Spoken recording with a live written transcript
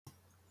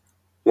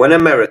When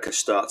America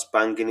starts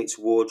banging its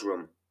war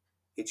drum,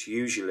 it's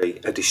usually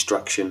a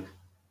distraction.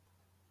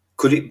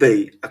 Could it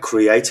be a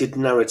created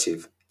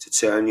narrative to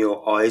turn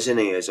your eyes and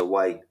ears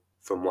away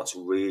from what's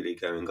really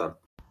going on?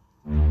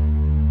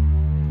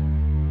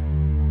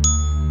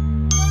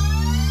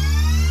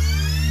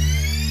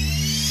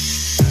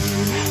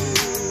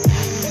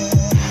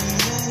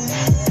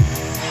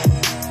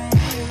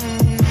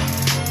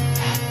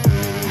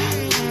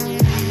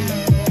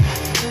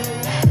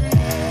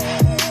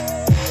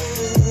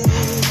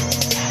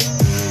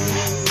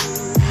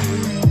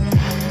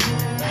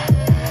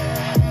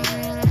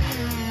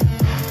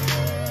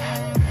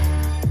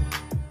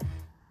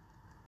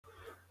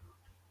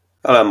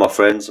 Hello, my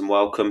friends, and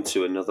welcome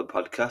to another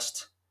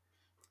podcast.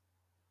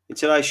 In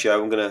today's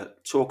show, I'm going to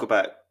talk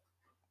about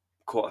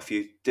quite a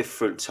few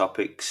different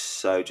topics,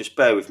 so just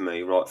bear with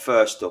me. Right,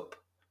 first up,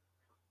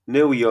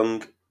 Neil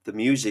Young, the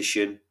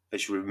musician,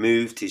 has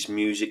removed his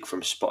music from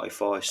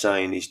Spotify,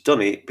 saying he's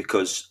done it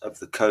because of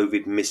the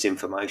COVID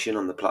misinformation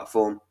on the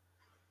platform.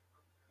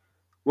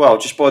 Well,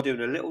 just by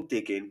doing a little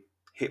digging,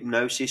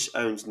 Hypnosis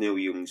owns Neil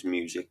Young's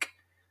music.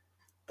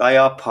 They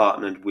are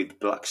partnered with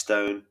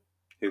Blackstone,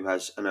 who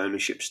has an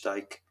ownership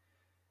stake.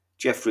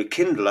 Jeffrey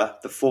Kindler,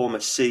 the former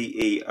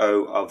CEO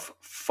of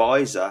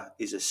Pfizer,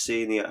 is a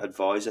senior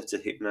advisor to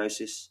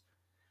Hypnosis.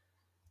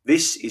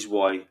 This is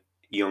why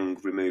Young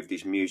removed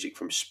his music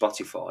from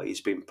Spotify. He's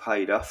been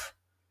paid off.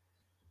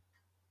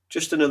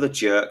 Just another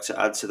jerk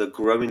to add to the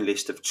growing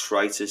list of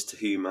traitors to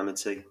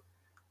humanity.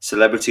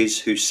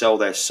 Celebrities who sell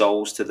their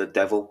souls to the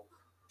devil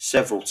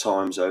several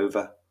times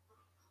over.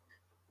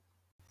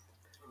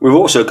 We've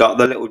also got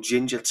the little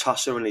ginger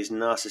tosser and his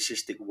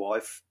narcissistic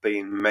wife,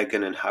 being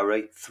Meghan and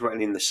Harry,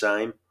 threatening the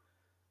same.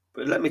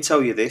 But let me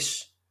tell you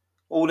this,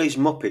 all these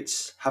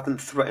Muppets haven't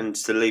threatened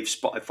to leave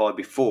Spotify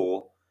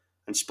before,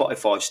 and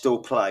Spotify still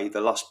play the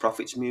Lost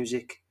Prophets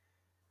music.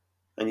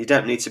 And you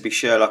don't need to be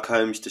Sherlock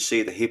Holmes to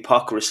see the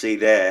hypocrisy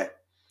there.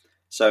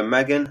 So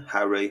Meghan,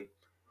 Harry,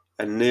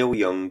 and Neil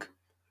Young,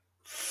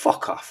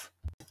 fuck off.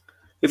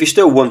 If you're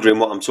still wondering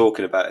what I'm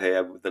talking about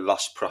here with the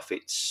Lost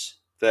Prophets,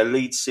 their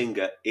lead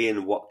singer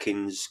Ian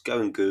Watkins,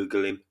 go and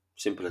Google him.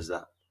 Simple as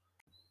that.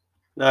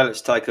 Now let's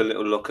take a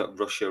little look at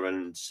Russia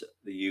and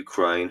the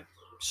Ukraine.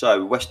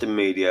 So Western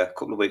media a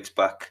couple of weeks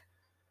back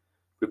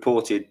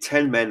reported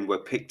 10 men were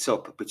picked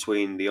up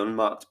between the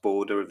unmarked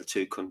border of the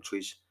two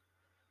countries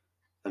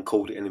and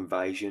called it an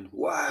invasion.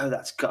 Wow,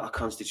 that's got to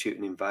constitute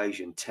an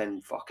invasion.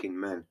 10 fucking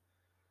men.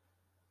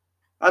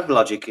 Add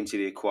logic into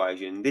the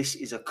equation. This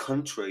is a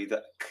country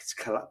that's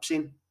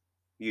collapsing,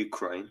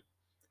 Ukraine.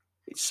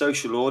 Its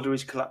social order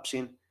is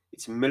collapsing.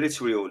 Its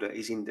military order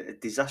is in a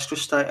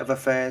disastrous state of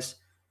affairs.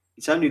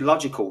 It's only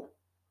logical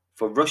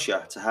for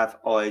Russia to have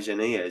eyes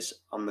and ears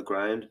on the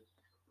ground.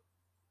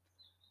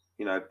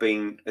 You know,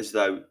 being as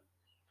though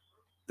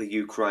the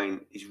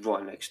Ukraine is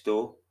right next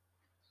door.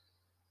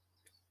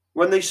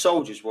 When these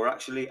soldiers were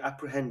actually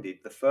apprehended,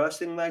 the first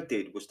thing they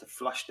did was to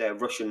flash their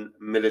Russian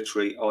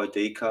military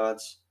ID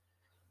cards.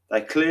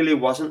 They clearly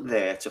wasn't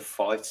there to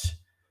fight,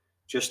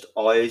 just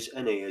eyes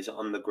and ears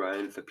on the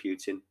ground for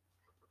Putin.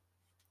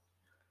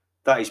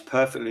 That is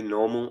perfectly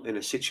normal in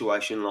a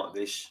situation like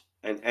this,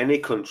 and any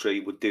country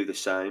would do the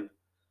same.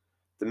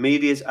 The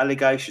media's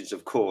allegations,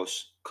 of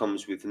course,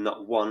 comes with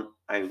not 1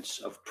 ounce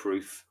of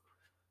proof,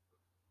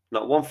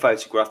 not one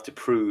photograph to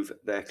prove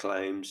their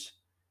claims.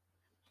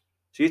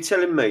 So you're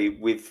telling me,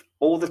 with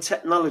all the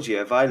technology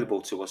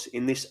available to us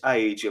in this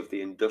age of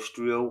the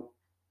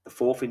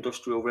fourth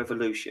industrial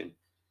revolution,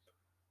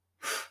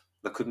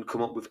 they couldn't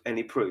come up with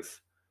any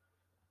proof?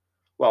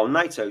 Well,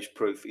 NATO's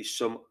proof is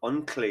some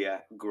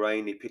unclear,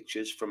 grainy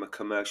pictures from a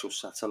commercial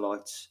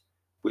satellite,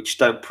 which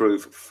don't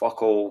prove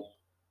fuck all,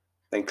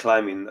 then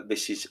claiming that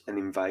this is an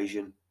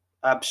invasion.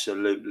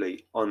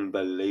 Absolutely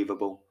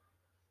unbelievable.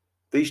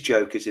 These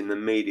jokers in the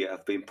media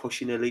have been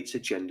pushing elites'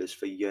 agendas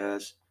for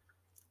years.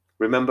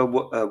 Remember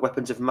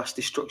weapons of mass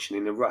destruction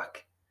in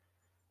Iraq?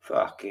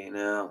 Fucking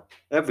hell.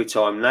 Every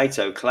time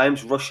NATO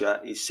claims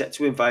Russia is set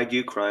to invade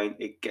Ukraine,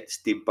 it gets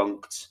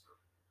debunked.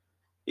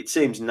 It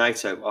seems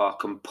NATO are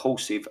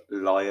compulsive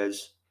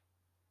liars.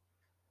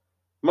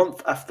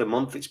 Month after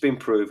month, it's been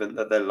proven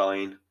that they're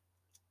lying.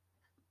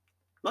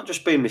 Not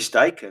just being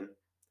mistaken,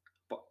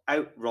 but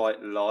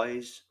outright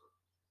lies.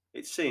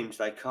 It seems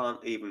they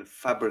can't even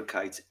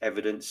fabricate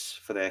evidence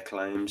for their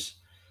claims.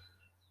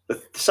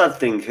 The sad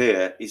thing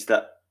here is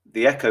that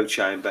the echo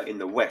chamber in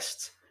the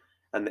West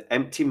and the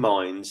empty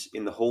minds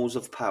in the halls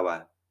of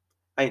power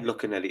ain't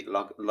looking at it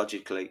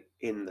logically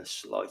in the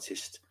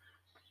slightest.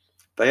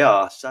 They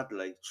are,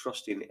 sadly,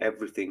 trusting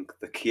everything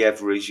the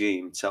Kiev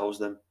regime tells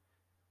them.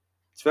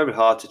 It's very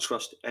hard to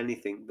trust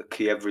anything the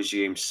Kiev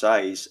regime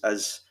says,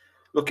 as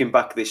looking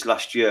back this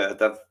last year,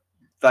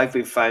 they've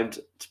been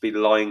found to be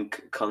lying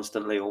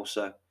constantly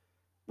also,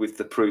 with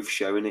the proof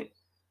showing it.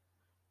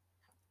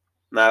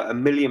 Now,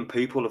 1 million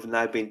people have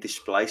now been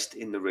displaced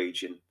in the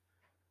region,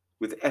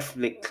 with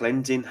ethnic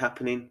cleansing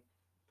happening.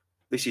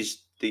 This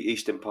is the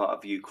eastern part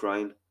of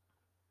Ukraine.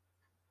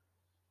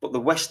 But the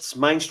West's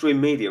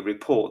mainstream media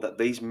report that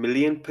these 1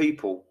 million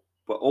people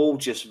We're all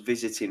just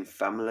visiting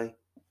family.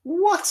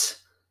 What?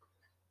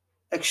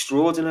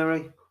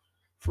 Extraordinary.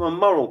 From a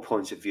moral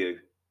point of view,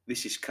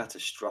 this is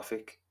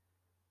catastrophic.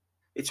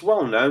 It's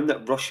well known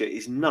that Russia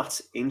is not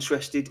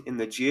interested in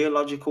the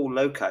geological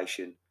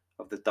location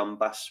of the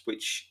Donbass,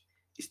 which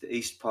is the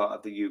east part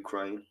of the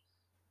Ukraine.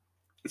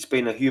 It's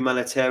been a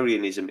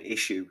humanitarianism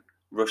issue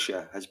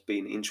Russia has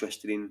been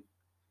interested in.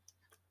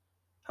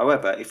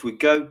 However, if we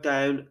go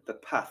down the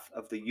path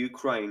of the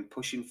Ukraine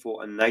pushing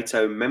for a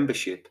NATO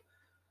membership,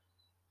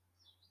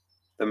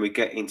 then we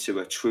get into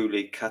a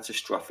truly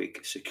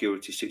catastrophic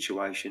security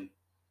situation.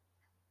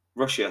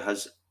 Russia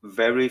has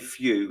very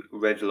few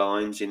red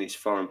lines in its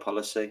foreign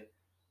policy,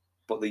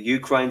 but the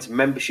Ukraine's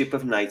membership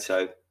of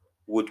NATO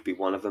would be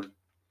one of them.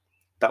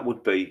 That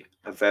would be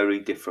a very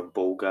different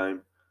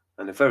ballgame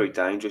and a very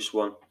dangerous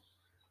one.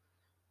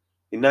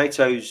 In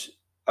NATO's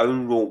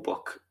own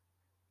rulebook,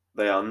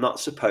 they are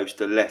not supposed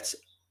to let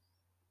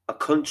a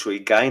country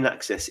gain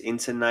access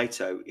into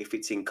NATO if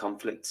it's in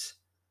conflict.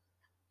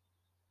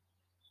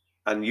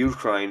 And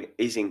Ukraine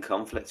is in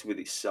conflict with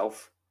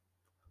itself.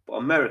 But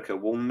America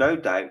will no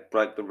doubt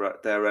break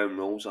their own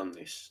rules on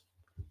this.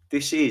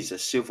 This is a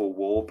civil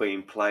war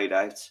being played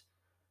out.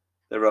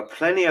 There are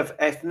plenty of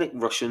ethnic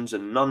Russians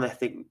and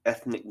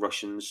non-ethnic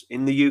Russians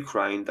in the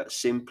Ukraine that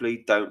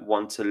simply don't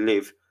want to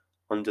live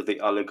under the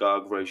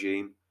oligarch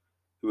regime,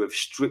 who have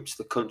stripped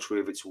the country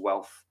of its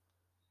wealth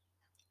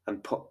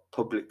and put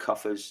public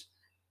coffers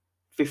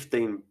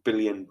 $15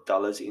 billion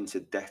into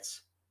debt.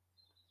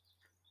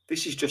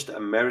 This is just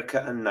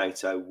America and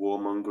NATO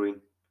warmongering.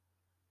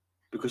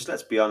 Because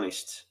let's be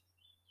honest,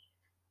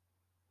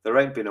 there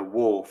ain't been a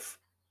war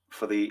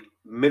for the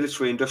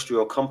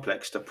military-industrial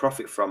complex to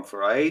profit from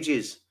for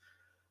ages.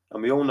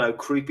 And we all know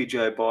creepy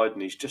Joe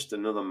Biden is just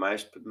another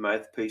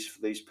mouthpiece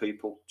for these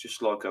people,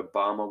 just like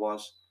Obama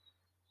was.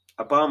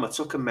 Obama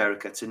took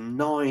America to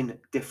 9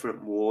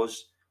 different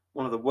wars,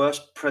 one of the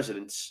worst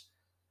presidents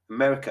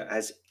America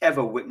has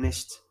ever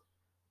witnessed.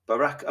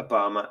 Barack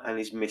Obama and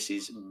his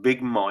missus,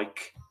 Big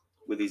Mike,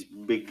 with his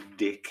big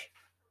dick.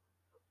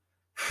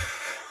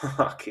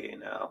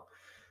 Fucking hell.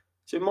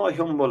 So in my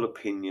humble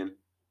opinion,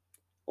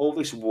 all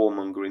this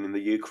warmongering in the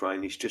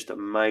Ukraine is just a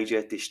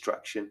major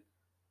distraction,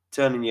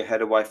 turning your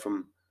head away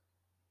from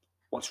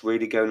what's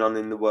really going on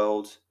in the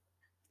world.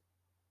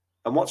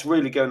 And what's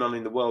really going on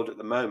in the world at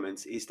the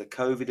moment is the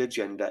COVID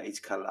agenda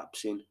is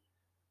collapsing.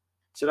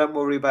 So don't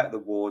worry about the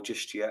war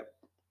just yet.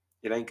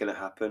 It ain't going to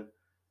happen.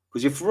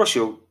 Because if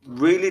Russia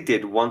really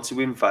did want to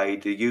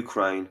invade the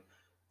Ukraine,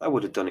 they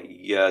would have done it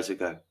years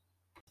ago.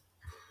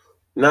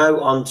 Now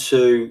on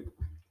to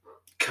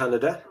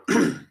Canada.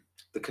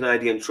 The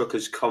Canadian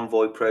truckers'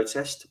 convoy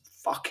protest.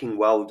 Fucking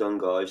well done,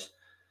 guys.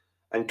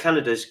 And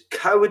Canada's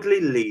cowardly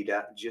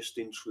leader,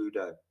 Justin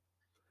Trudeau.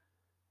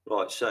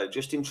 Right, so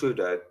Justin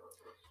Trudeau,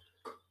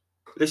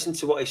 listen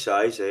to what he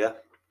says here.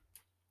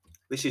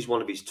 This is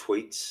one of his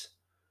tweets.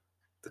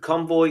 The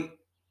convoy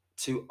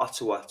to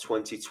Ottawa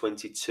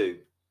 2022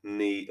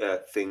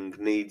 thing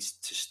needs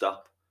to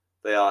stop.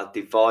 They are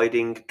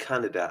dividing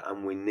Canada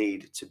and we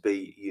need to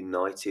be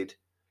united.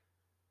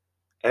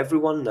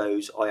 Everyone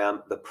knows I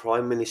am the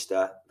Prime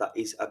Minister that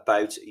is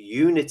about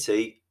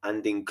unity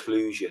and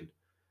inclusion.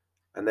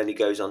 And then he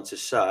goes on to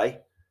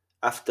say,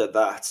 after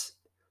that,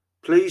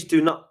 please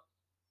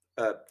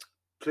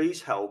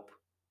help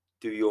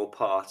do your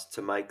part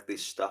to make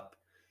this stop.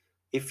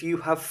 If you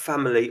have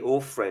family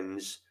or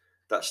friends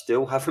that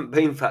still haven't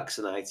been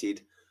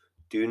vaccinated,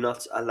 do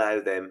not allow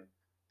them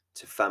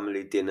to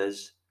family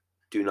dinners.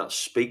 Do not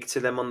speak to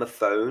them on the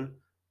phone.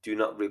 Do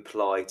not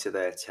reply to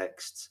their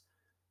texts.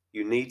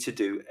 You need to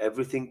do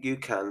everything you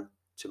can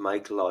to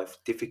make life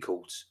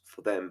difficult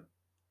for them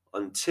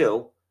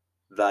until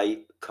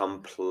they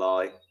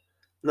comply.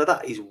 Now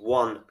that is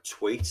one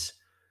tweet.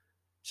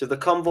 So the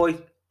convoy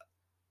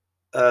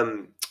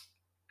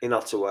in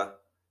Ottawa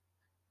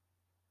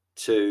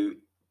to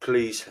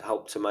please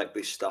help to make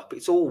this stop.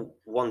 It's all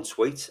one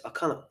tweet. I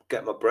can't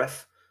get my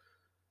breath.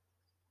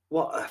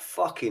 What a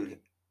fucking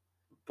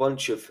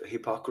bunch of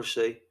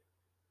hypocrisy.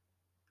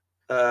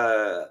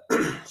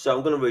 So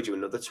I'm going to read you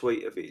another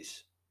tweet of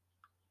his,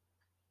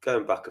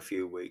 going back a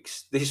few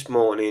weeks. This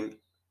morning,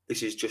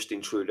 this is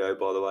Justin Trudeau,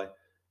 by the way.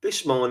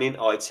 This morning,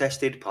 I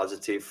tested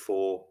positive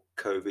for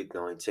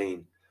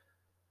COVID-19.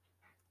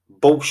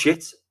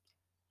 Bullshit.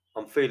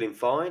 I'm feeling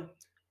fine.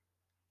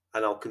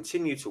 And I'll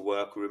continue to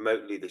work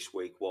remotely this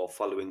week while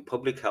following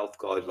public health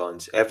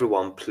guidelines.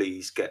 Everyone,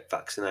 please get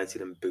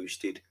vaccinated and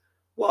boosted.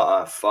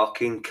 What a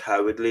fucking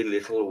cowardly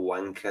little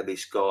wanker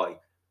this guy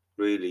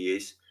really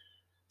is.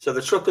 So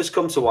the truckers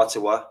come to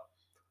Ottawa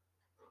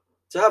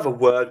to have a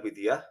word with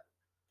you.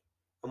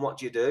 And what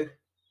do?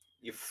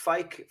 You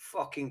fake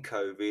fucking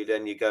COVID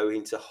and you go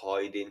into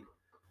hiding.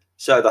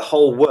 So the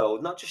whole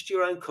world, not just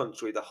your own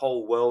country, the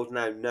whole world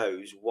now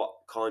knows what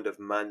kind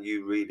of man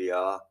you really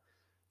are.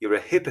 You're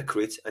a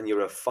hypocrite and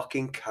you're a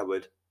fucking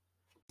coward.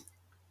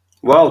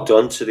 Well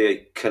done to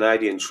the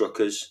Canadian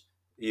truckers.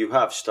 You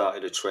have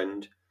started a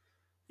trend.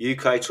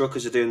 UK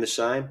truckers are doing the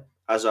same,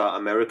 as are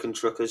American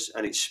truckers,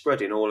 and it's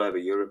spreading all over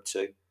Europe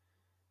too.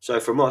 So,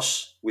 from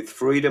us, with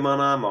freedom on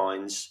our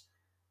minds,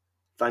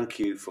 thank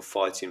you for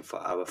fighting for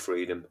our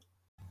freedom.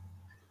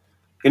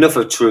 Enough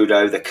of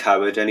Trudeau, the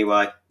coward,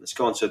 anyway. Let's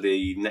go on to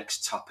the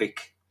next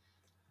topic.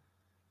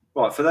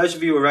 Right, for those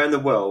of you around the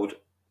world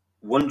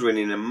wondering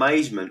in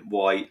amazement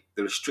why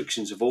the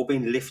restrictions have all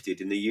been lifted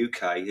in the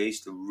UK,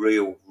 here's the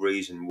real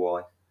reason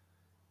why.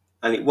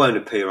 And it won't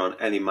appear on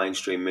any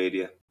mainstream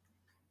media.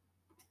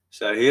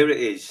 So here it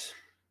is.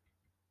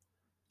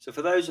 So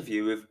for those of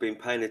you who have been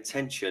paying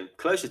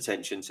close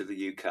attention to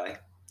the UK,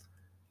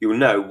 you'll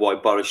know why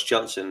Boris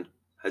Johnson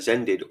has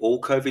ended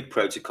all COVID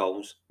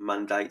protocols,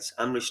 mandates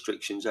and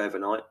restrictions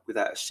overnight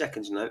without a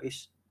second's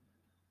notice.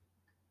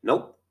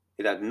 Nope,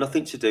 it had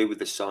nothing to do with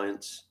the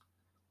science.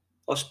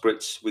 Us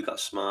Brits, we got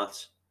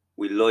smart,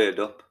 we lawyered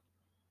up,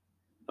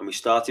 and we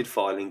started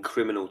filing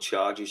criminal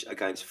charges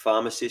against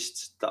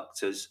pharmacists,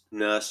 doctors,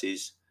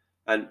 nurses,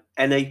 and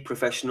any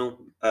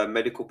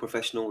medical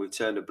professional who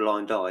turned a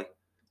blind eye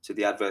to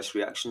the adverse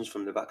reactions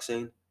from the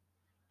vaccine.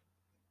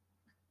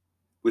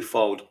 We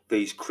filed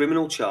these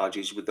criminal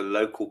charges with the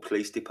local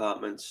police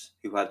departments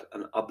who had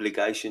an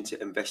obligation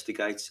to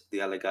investigate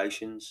the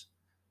allegations.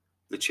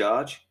 The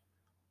charge?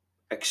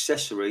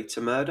 Accessory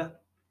to murder.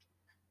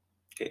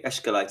 It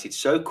escalated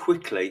so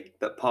quickly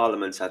that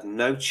Parliament had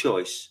no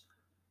choice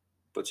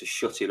but to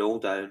shut it all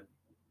down.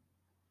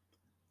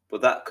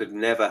 But that could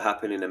never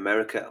happen in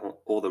America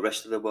or the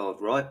rest of the world,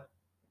 right?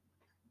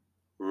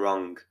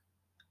 Wrong.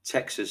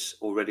 Texas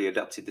already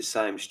adopted the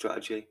same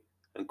strategy,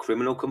 and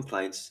criminal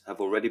complaints have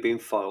already been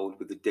filed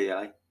with the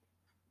DA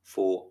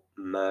for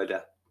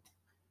murder.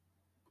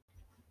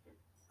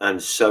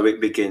 And so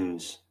it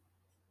begins.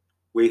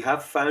 We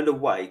have found a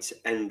way to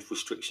end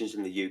restrictions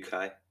in the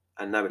UK,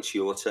 and now it's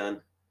your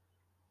turn.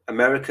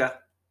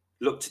 America,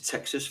 look to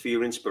Texas for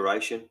your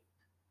inspiration.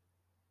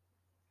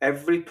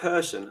 Every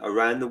person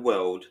around the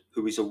world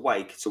who is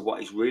awake to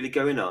what is really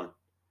going on,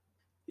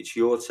 it's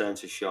your turn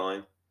to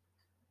shine.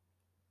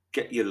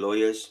 Get your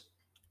lawyers,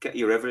 get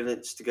your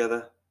evidence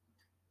together,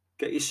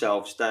 get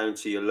yourselves down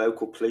to your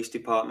local police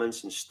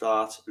departments and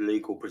start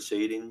legal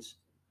proceedings.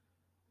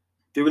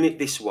 Doing it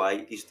this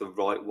way is the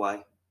right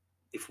way.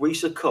 If we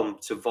succumb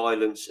to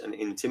violence and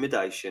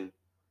intimidation,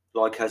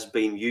 like has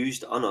been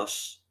used on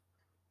us,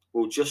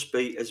 we'll just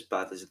be as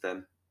bad as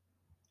them.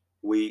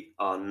 We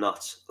are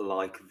not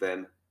like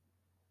them.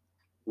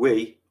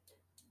 We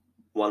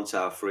want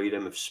our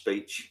freedom of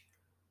speech.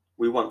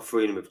 We want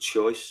freedom of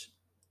choice.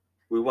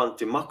 We want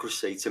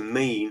democracy to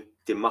mean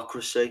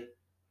democracy.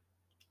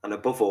 And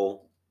above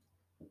all,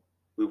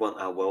 we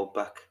want our world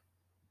back.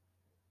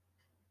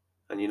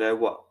 And you know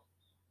what?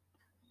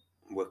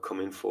 We're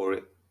coming for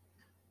it.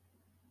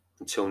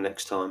 Until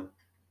next time,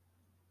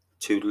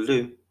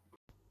 toodaloo.